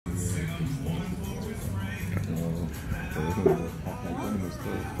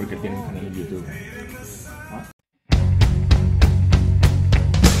porque tiene un canal en YouTube. ¿Ah?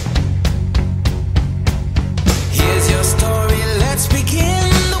 Here's your story, let's begin.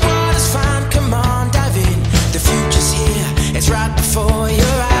 The water's fine, come on, dive in. The future's here, it's right before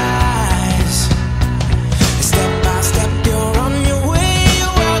your eyes. Step by step, you're on your way.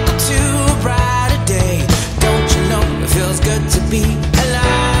 Welcome to a brighter day. Don't you know it feels good to be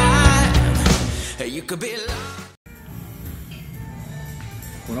alive? You could be alive.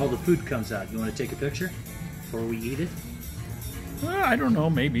 When all the food comes out, you want to take a picture before we eat it? I don't know,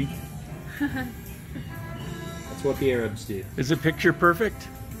 maybe. That's what the Arabs do. Is the picture perfect?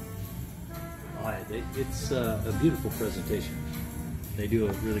 It's a beautiful presentation. They do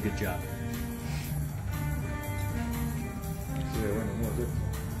a really good job.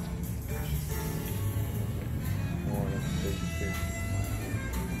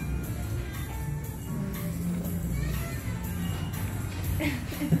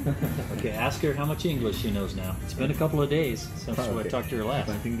 Okay, ask her how much English she knows now. It's been a couple of days since I talked to her last.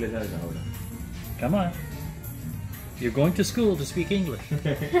 Come on. You're going to school to speak English.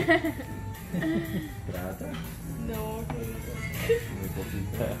 No.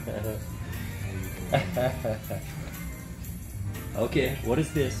 Okay, what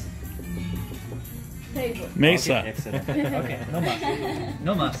is this? Table. Mesa. Okay, excellent. Okay, no mas.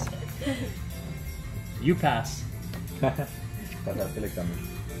 No mas. You pass. Pasaste el examen.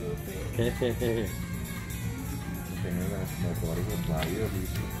 Tenemos como varios varios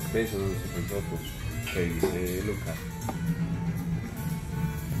pesos, pesos, que dice Lucas.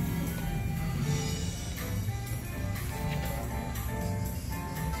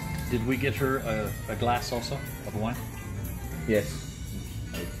 Did we get her a glass also of wine? Yes.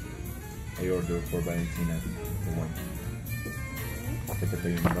 I ordered for Valentina the wine. Que te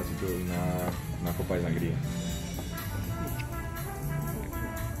pedí un vasito, una copa de sangría.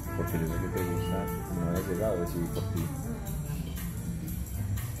 Porque yo sé que te gusta, no habías llegado, decidí por ti.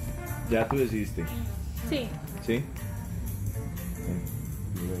 Ya tú decidiste. Sí. ¿Sí?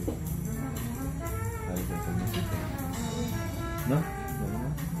 ¿No? No.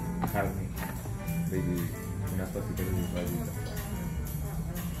 Carne. Baby, unas pasitas de salsita.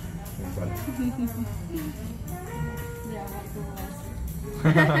 ¿Cuál? Ya,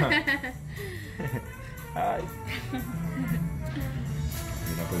 Ay.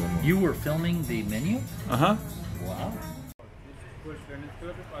 You were filming the menu? Uh-huh. Wow. No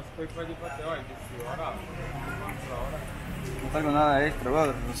traigo nada extra,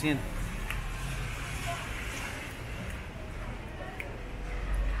 brother, recién.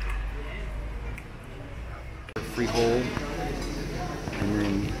 Free whole, and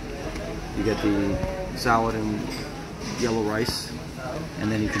then you get the salad and yellow rice,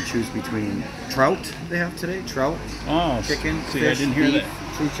 and then you can choose between trout. They have today trout, chicken, see, fish, I didn't hear beef, that.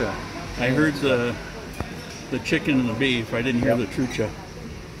 trucha. I heard the chicken and the beef. I didn't hear the trucha.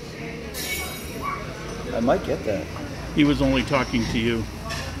 I might get that. He was only talking to you.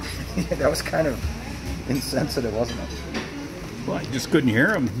 That was kind of insensitive, wasn't it? Well, I just couldn't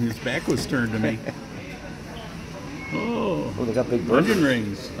hear him. His back was turned to me. Oh, Oh, they got big burgers. onion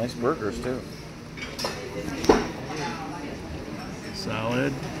rings. Nice burgers too.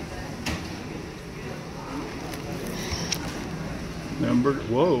 Salad.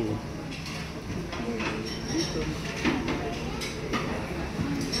 Whoa.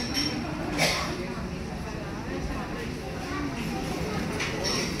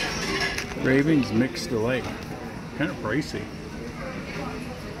 Ravings mixed delight. Kind of pricey.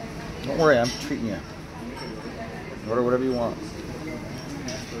 Don't worry, I'm treating you. Order whatever you want.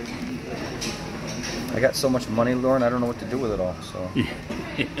 I got so much money, Lauren, I don't know what to do with it all, so.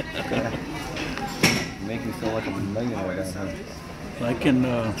 It's gonna make me feel like a millionaire down here. I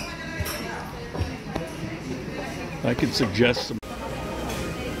can suggest some.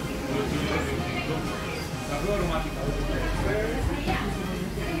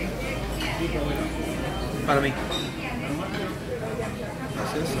 Para mí.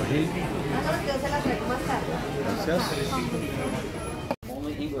 Gracias, ají. Gracias.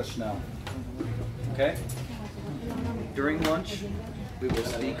 Only English now. Okay? During lunch, we will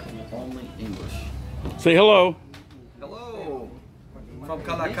speak only English. Say hello. Hello! From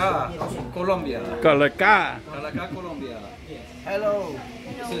Calaca, Colombia. Calaca. Calaca, Colombia. Hello.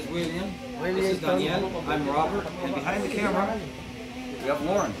 This is William. This is Daniel. I'm Robert. And behind the camera, we have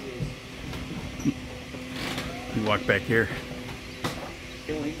Lauren. You walk back here.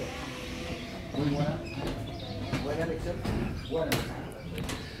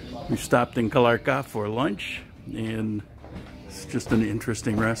 We stopped in Calarca for lunch, and it's just an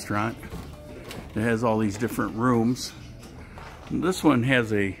interesting restaurant. It has all these different rooms This one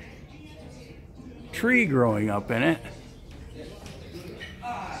has a tree growing up in it.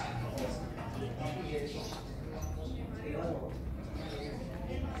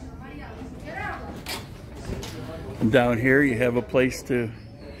 And down here you have a place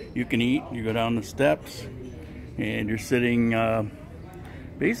you can eat. You go down the steps and you're sitting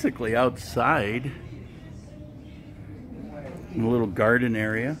basically outside in a little garden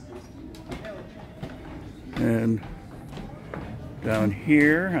area. And down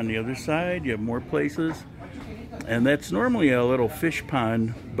here on the other side you have more places, and that's normally a little fish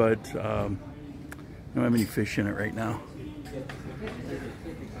pond, but I don't have any fish in it right now.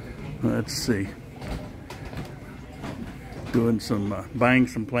 Let's see. Doing some buying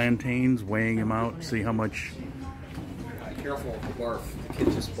some plantains, weighing them out, see how much. Careful of the barf. The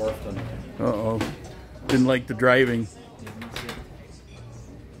kid just barfed on it. Uh-oh. Didn't like the driving.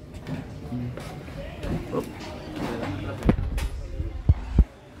 Oh.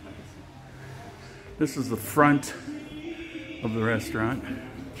 This is the front of the restaurant.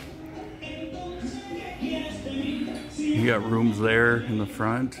 You got rooms there in the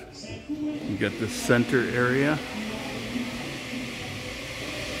front. You got the center area.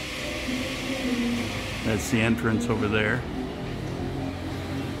 That's the entrance over there.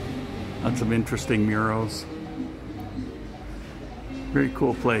 Lots of interesting murals. Very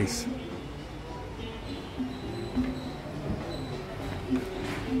cool place.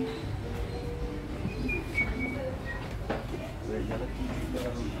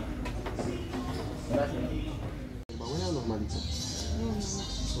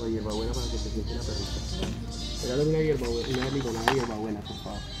 Hierbabuena para que se siente la perrita. Regálame una limonada de hierbabuena, por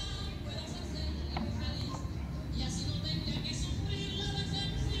favor.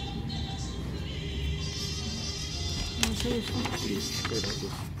 ¿Qué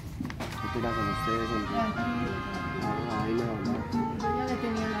hacen ustedes? Ay, no. Ya le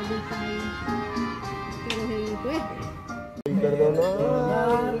tenía la lista ahí. Pero después.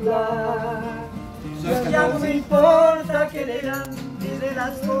 Perdonarla. Ya no me importa que le dan ni de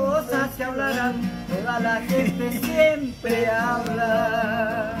las cosas que hablarán. Toda la gente siempre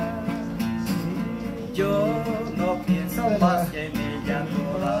habla. Yo no pienso más que en ella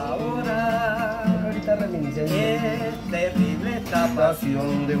toda hora. Ahorita reminiscencia. Es terrible esta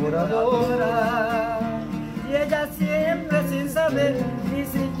pasión devoradora. Y ella siempre sin saber, ni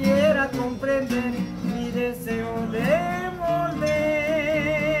siquiera comprender mi deseo de volver.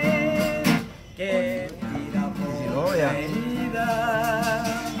 Que tira por herida.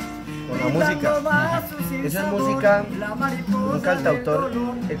 Con la música. Esa es música de un cantautor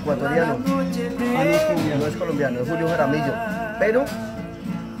ecuatoriano. No es colombiano, es Julio Jaramillo. Pero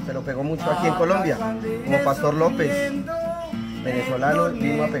pegó mucho aquí en Colombia, como Pastor López, venezolano,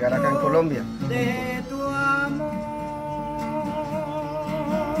 vino a pegar acá en Colombia.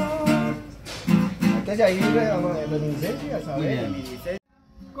 Que se ahí reminiscencias, ¿sabes?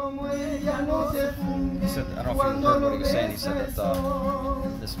 Como ella no se funde. He said, I don't know if you heard what he was saying. He said that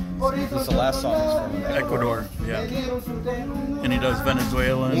this is the last song he's from Ecuador, yeah. And he does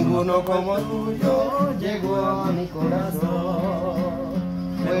Venezuelan. Ninguno como tuyo llegó a mi corazón.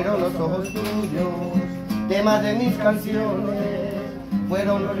 Fueron los ojos tuyos, temas de mis canciones.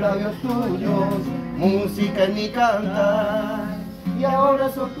 Fueron los labios tuyos, música en mi cantar. Y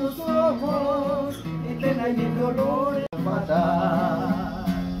ahora son tus ojos, mi pena y mi dolor fatal.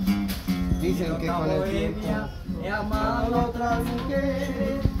 Dicen que con el tiempo he amado a otras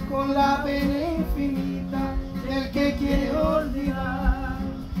mujeres, con la pena infinita del que quiere olvidar.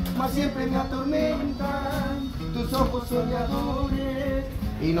 Mas siempre me atormentan tus ojos soñadores,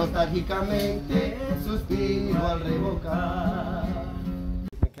 y nostálgicamente suspiro al revocar.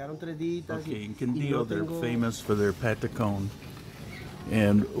 Me quedaron 3 días. Okay, in Quindío they're famous for their patacón,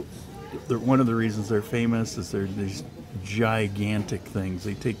 and one of the reasons they're famous is they're these gigantic things.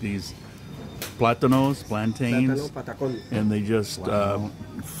 They take these plantains, and they just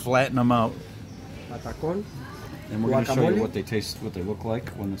flatten them out. Patacón. And we're going to show you what they taste, what they look like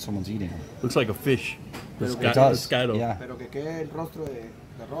when someone's eating them. Looks like a fish. It does. Yeah. Pero que quede el rostro de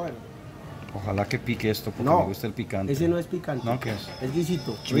Robert. Ojalá que pique esto porque me gusta el picante. Ese no es picante. No, ¿qué es? Es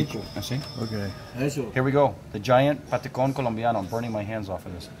guisito, rico. ¿Así? Okay. Eso. Here we go. The giant patacón colombiano. I'm burning my hands off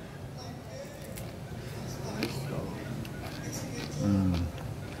of this.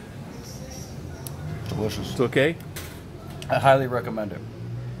 Delicious. It's okay? I highly recommend it.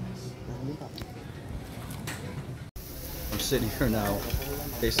 I'm sitting here now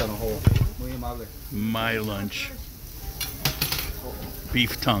based on a whole My lunch.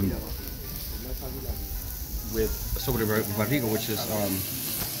 Beef tongue. With sobre barriga, which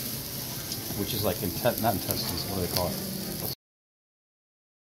is like not intestines, what do they call it?